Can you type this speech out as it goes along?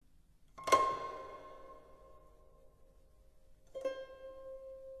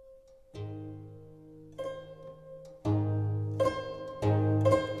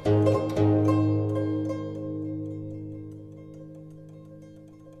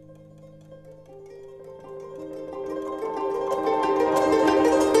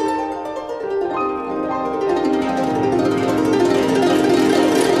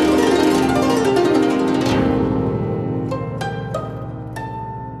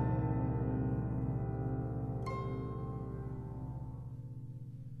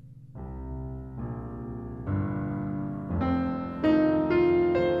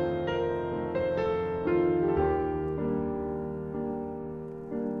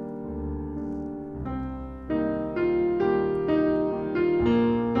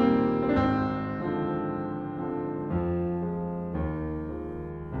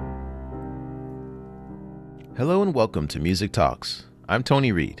Hello and welcome to Music Talks. I'm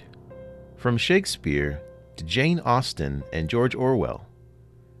Tony Reed. From Shakespeare to Jane Austen and George Orwell,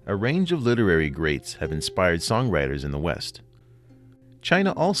 a range of literary greats have inspired songwriters in the West.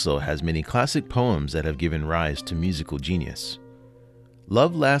 China also has many classic poems that have given rise to musical genius.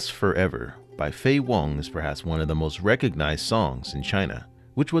 Love Lasts Forever by Faye Wong is perhaps one of the most recognized songs in China,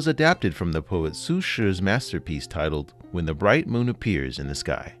 which was adapted from the poet Su Shi's masterpiece titled When the Bright Moon Appears in the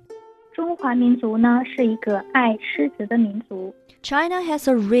Sky. 中华民族呢是一个爱诗词的民族。 China has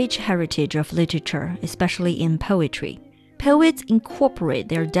a rich heritage of literature, especially in poetry. Poets incorporate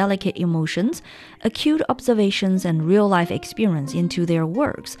their delicate emotions, acute observations, and real-life experience into their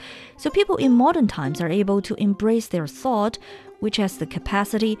works, so people in modern times are able to embrace their thought, which has the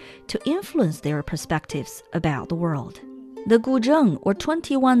capacity to influence their perspectives about the world. The guzheng, or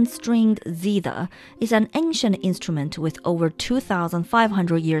 21-stringed zither, is an ancient instrument with over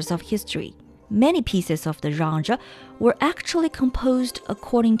 2,500 years of history. Many pieces of the genre were actually composed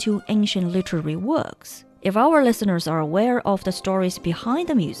according to ancient literary works. If our listeners are aware of the stories behind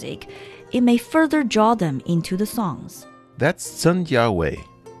the music, it may further draw them into the songs. That's Cen Jiawei,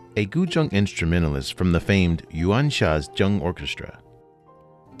 a guzheng instrumentalist from the famed Yuan Sha's Zheng Orchestra.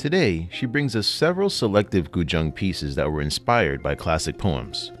 Today, she brings us several selective guzheng pieces that were inspired by classic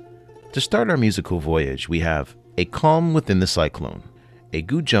poems. To start our musical voyage, we have A Calm Within the Cyclone, a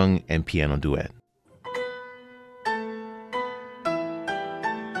guzheng and piano duet.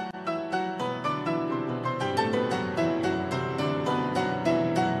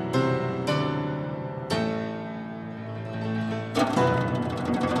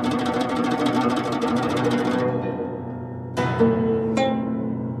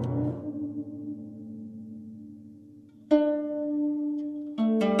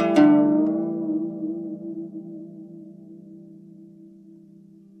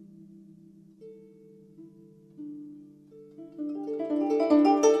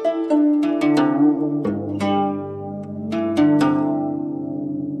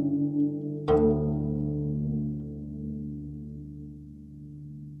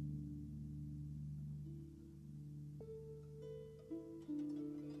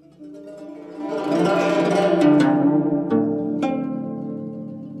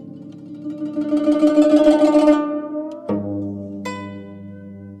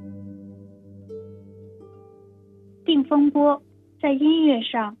定风波在音乐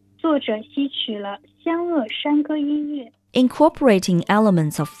上，作者吸取了湘鄂山歌音乐。 Incorporating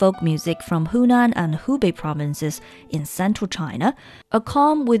elements of folk music from Hunan and Hubei provinces in central China, A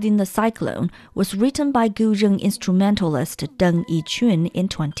Calm Within the Cyclone was written by guzheng instrumentalist Deng Yichun in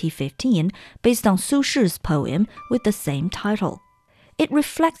 2015 based on Su Shi's poem with the same title. It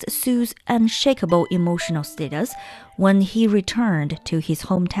reflects Su's unshakable emotional status when he returned to his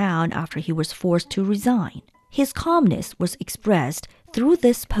hometown after he was forced to resign. His calmness was expressed through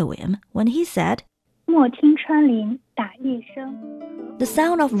this poem when he said, 莫听穿林打叶声。 The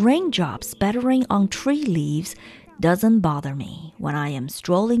sound of raindrops battering on tree leaves doesn't bother me when I am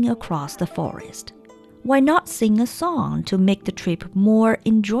strolling across the forest. Why not sing a song to make the trip more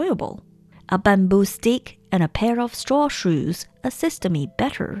enjoyable? A bamboo stick and a pair of straw shoes assist me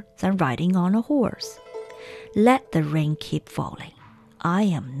better than riding on a horse. Let the rain keep falling. I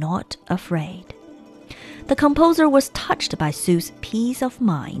am not afraid. The composer was touched by Su's peace of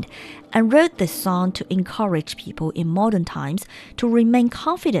mind and wrote this song to encourage people in modern times to remain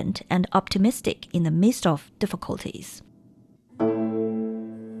confident and optimistic in the midst of difficulties.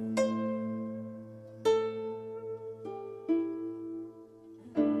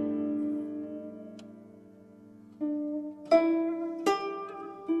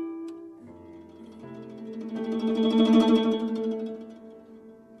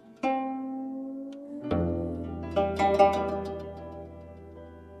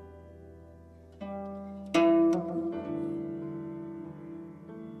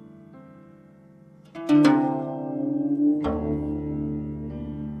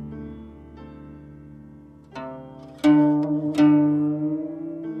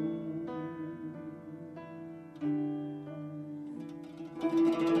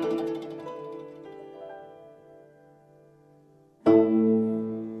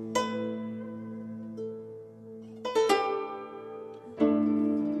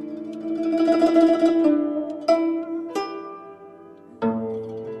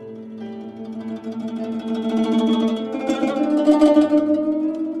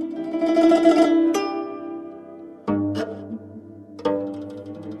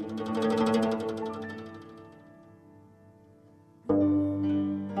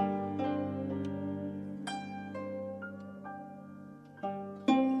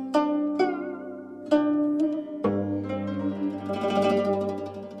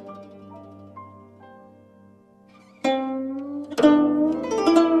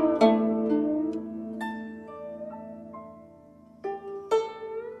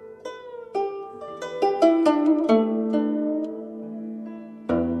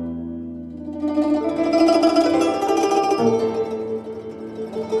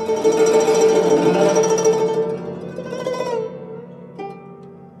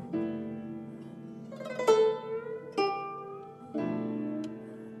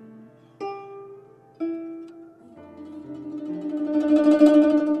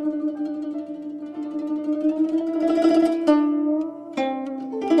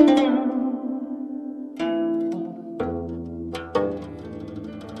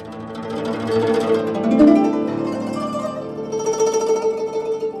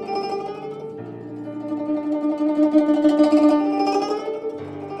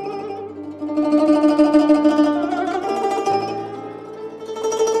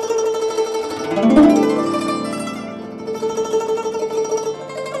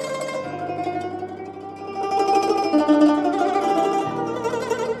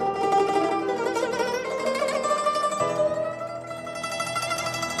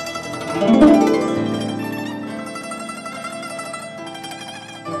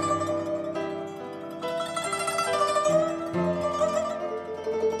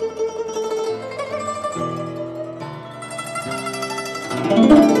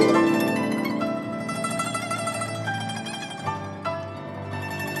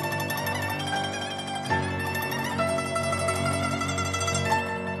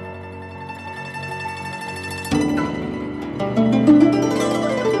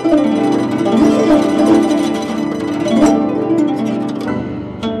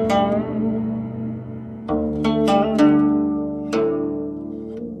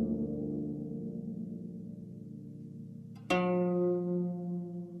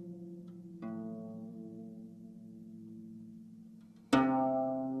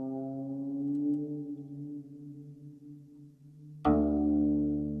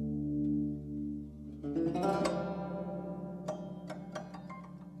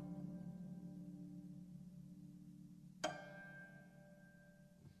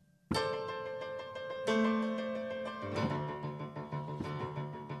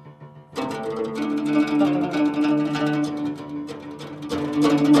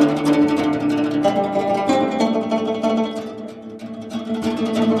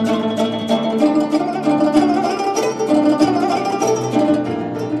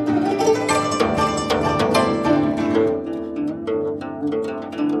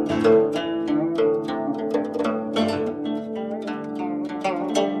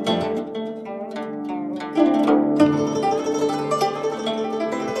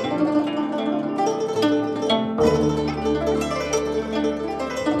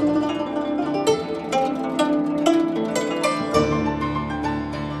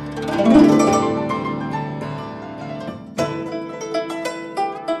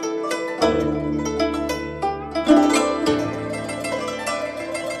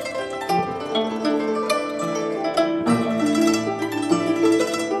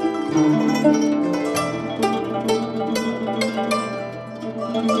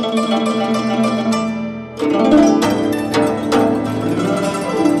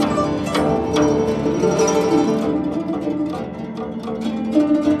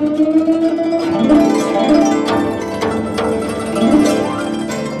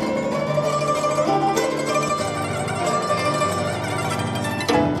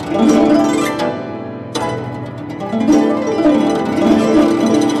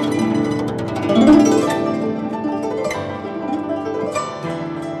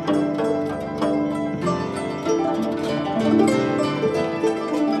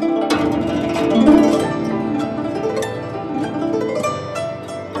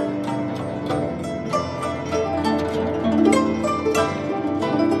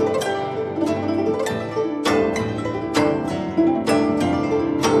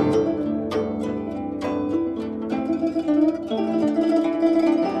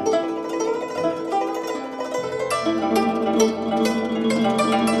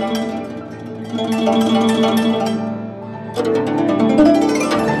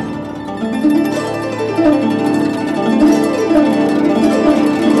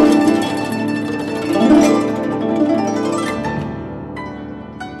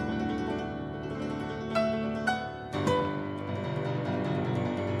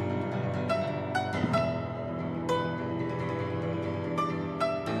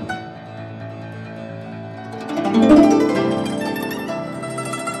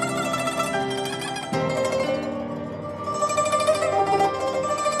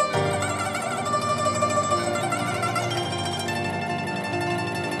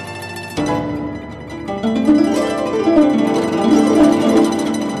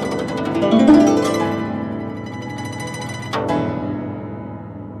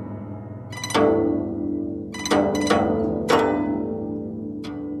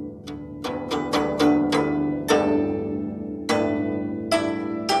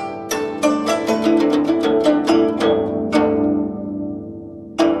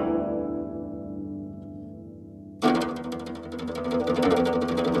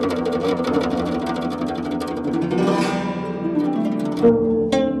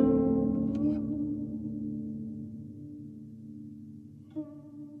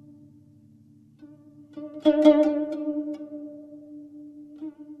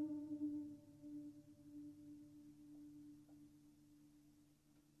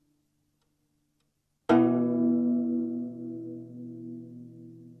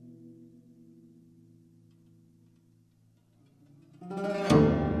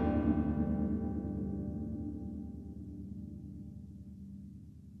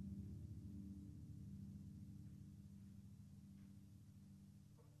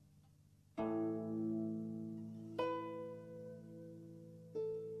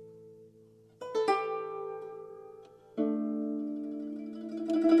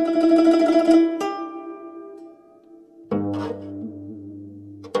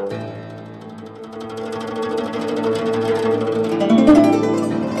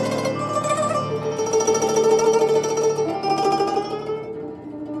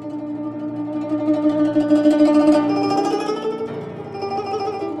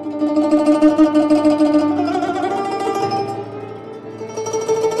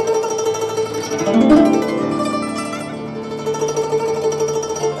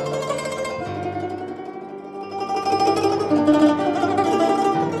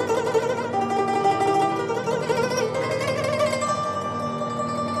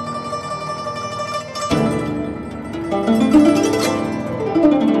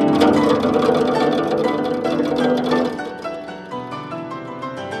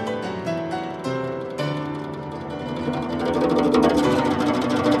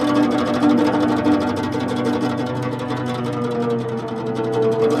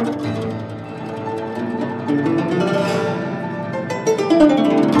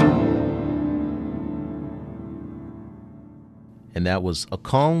 And that was A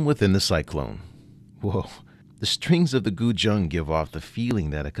Calm Within the Cyclone. Whoa, the strings of the guzheng give off the feeling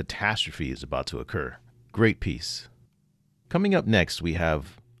that a catastrophe is about to occur. Great piece. Coming up next, we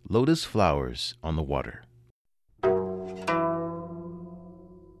have Lotus Flowers on the Water.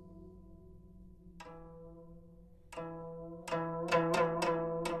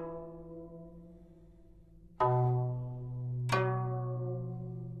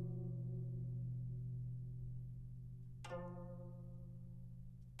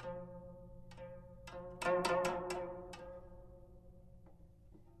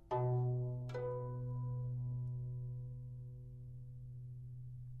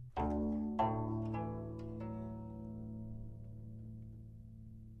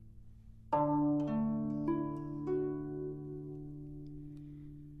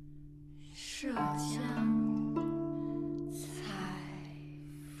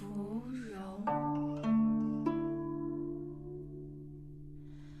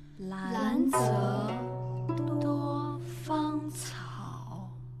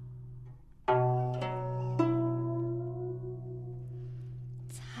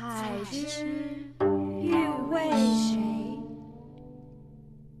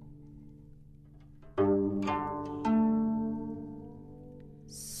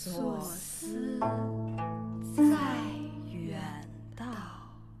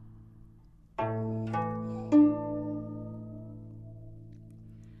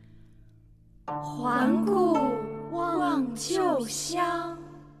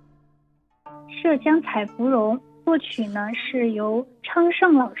涉江采芙蓉作曲呢是由昌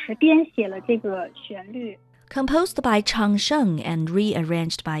盛老师编写了这个旋律。Composed by Zheng and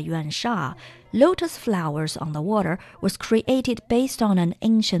rearranged by Yuan Sha, Lotus Flowers on the Water was created based on an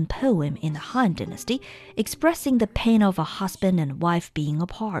ancient poem in the Han Dynasty, expressing the pain of a husband and wife being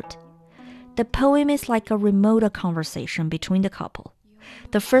apart. The poem is like a remote conversation between the couple.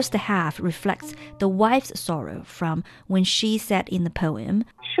 The first half reflects the wife's sorrow from when she said in the poem,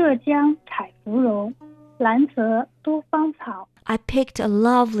 涉江采芙蓉，兰泽多芳草。 I picked a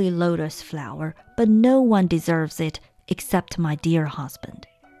lovely lotus flower, but no one deserves it except my dear husband.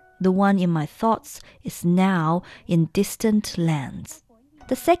 The one in my thoughts is now in distant lands.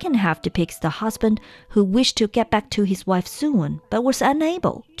 The second half depicts the husband who wished to get back to his wife soon, but was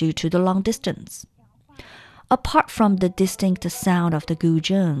unable due to the long distance. Apart from the distinct sound of the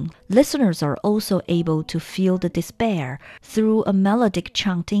guzheng, listeners are also able to feel the despair through a melodic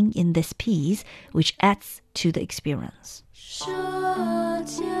chanting in this piece, which adds to the experience. 涉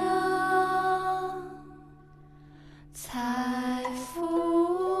江采芙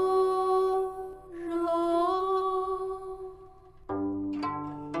蓉，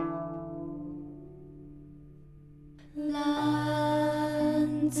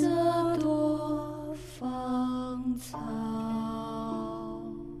兰泽多芳草。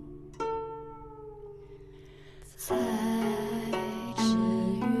才知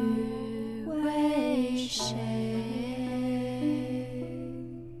鱼为谁？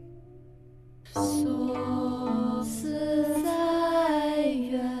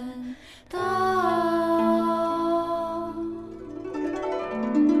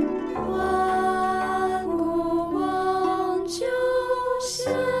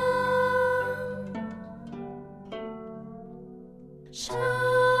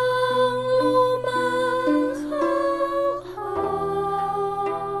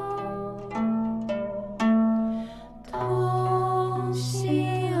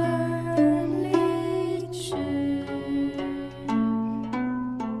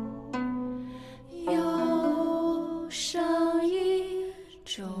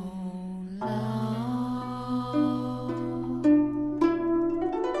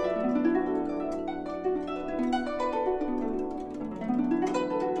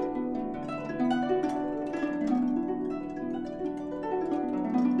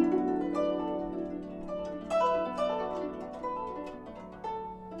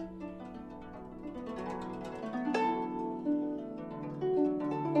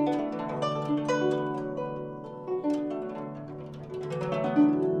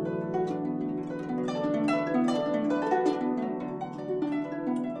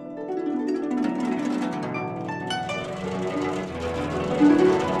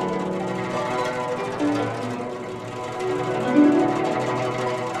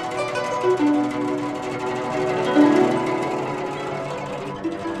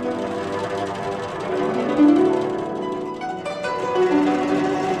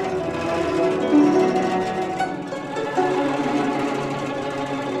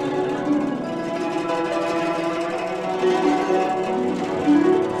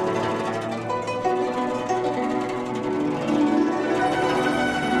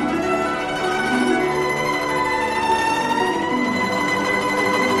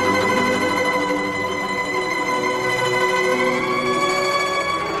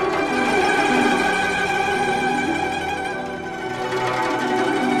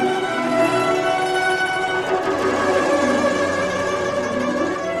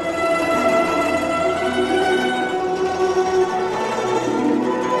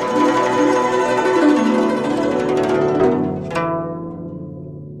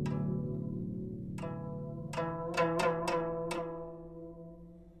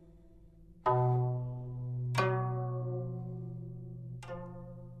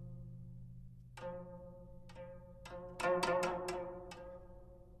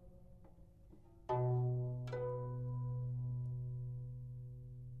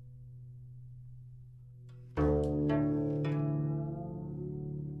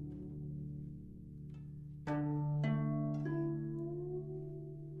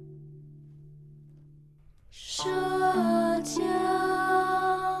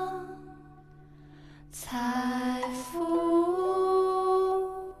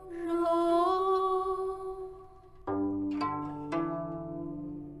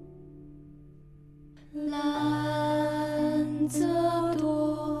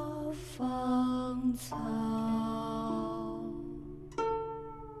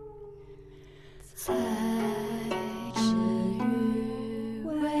才知鱼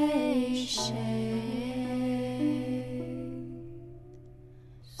为谁，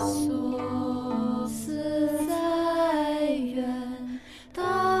所思在远道，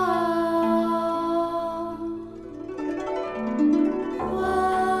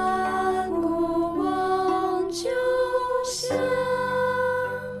万古望旧乡，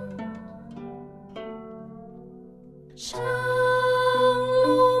长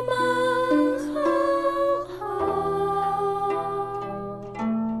路漫浩浩，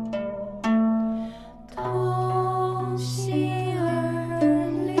同心而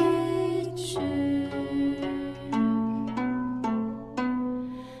离去，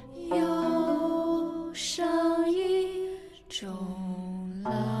忧伤一终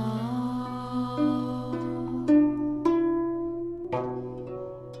老。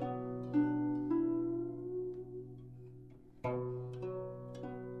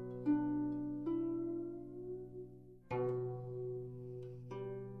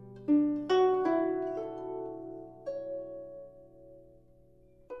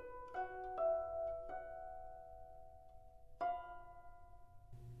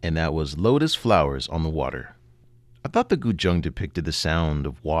And that was Lotus Flowers on the Water. I thought the guzheng depicted the sound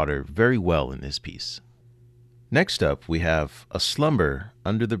of water very well in this piece. Next up, we have A Slumber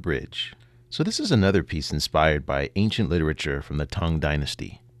Under the Bridge. So this is another piece inspired by ancient literature from the Tang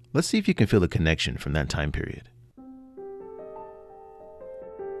dynasty. Let's see if you can feel the connection from that time period.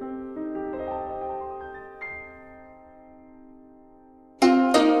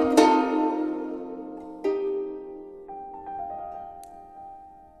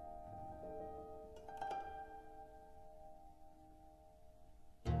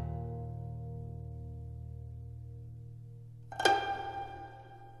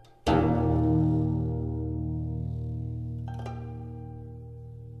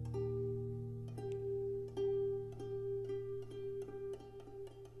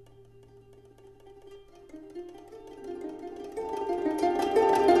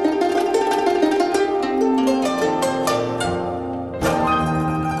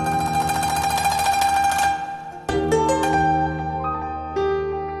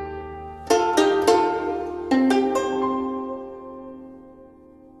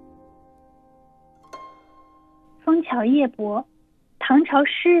《枫桥夜泊》，唐朝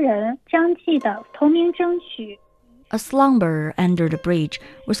诗人张继的同名筝曲。A Slumber Under the Bridge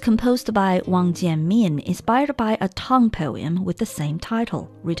was composed by Wang Jianmin, inspired by a Tang poem with the same title,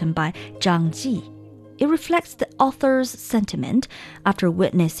 written by Zhang Ji. It reflects the author's sentiment after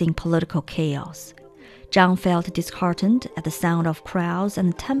witnessing political chaos. Zhang felt disheartened at the sound of crowds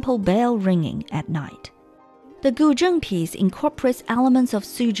and temple bell ringing at night. The guzheng piece incorporates elements of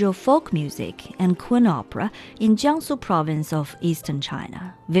Suzhou folk music and Kun opera in Jiangsu province of eastern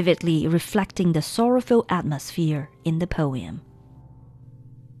China, vividly reflecting the sorrowful atmosphere in the poem.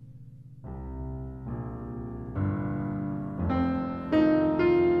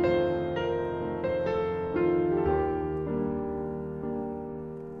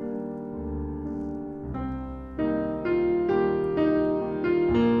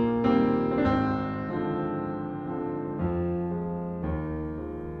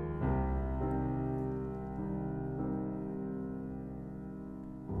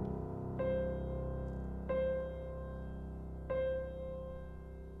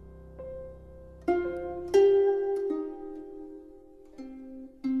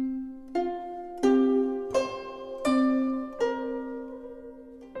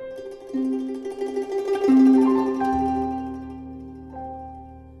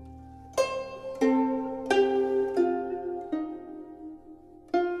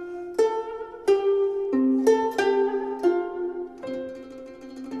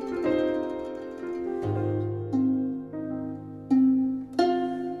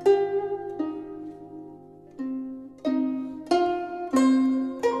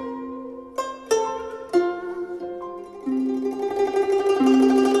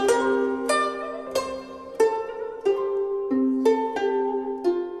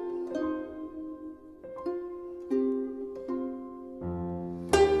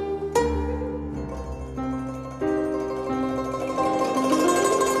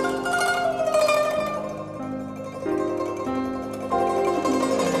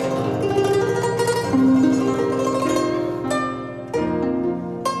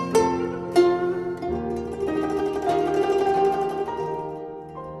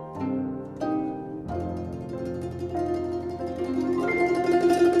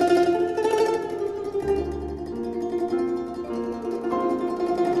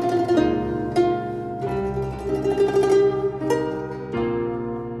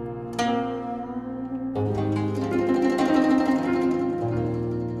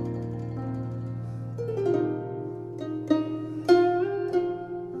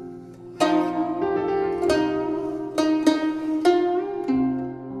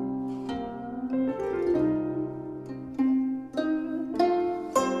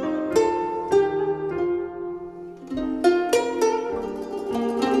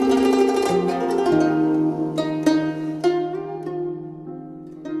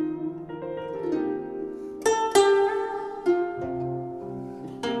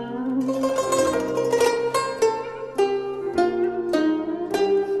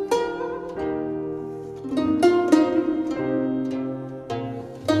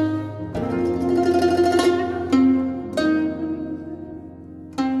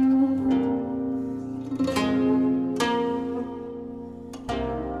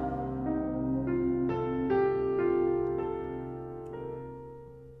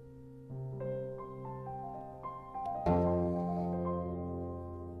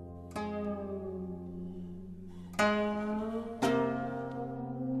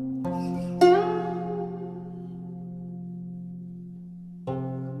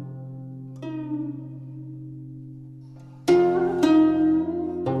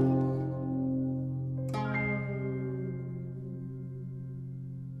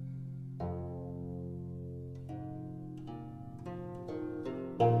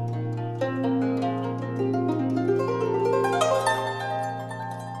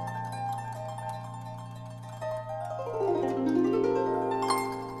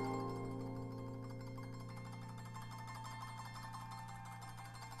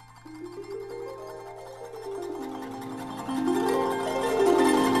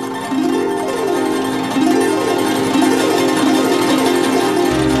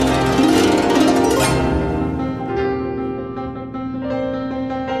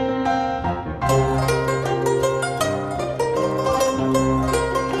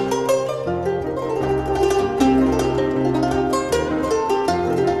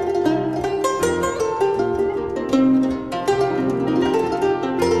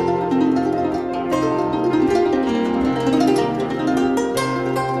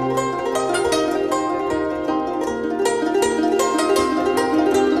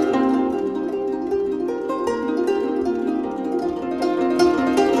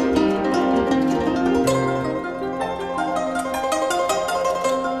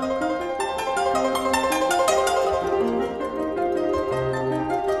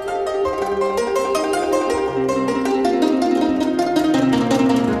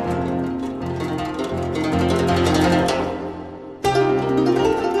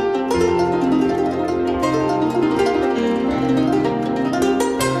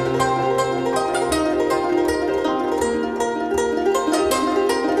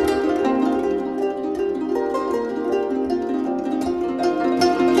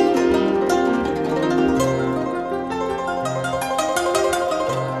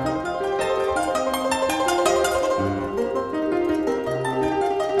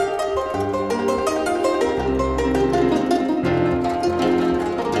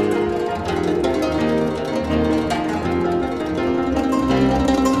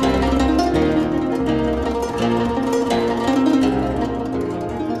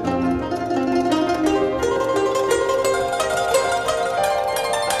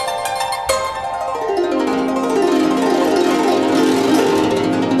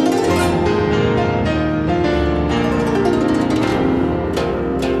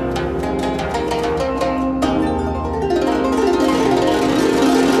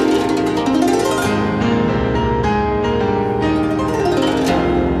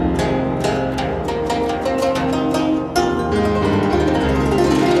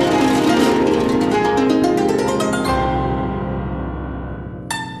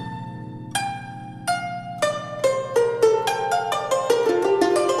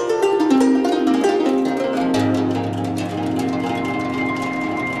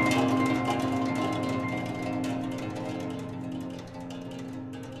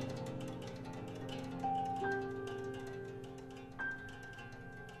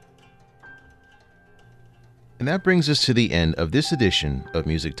 And that brings us to the end of this edition of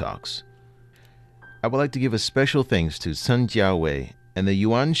Music Talks. I would like to give a special thanks to Cen Jiawei and the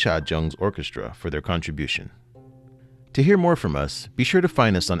Yuan Sha Zheng's Orchestra for their contribution. To hear more from us, be sure to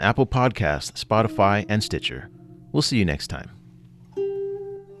find us on Apple Podcasts, Spotify, and Stitcher. We'll see you next time.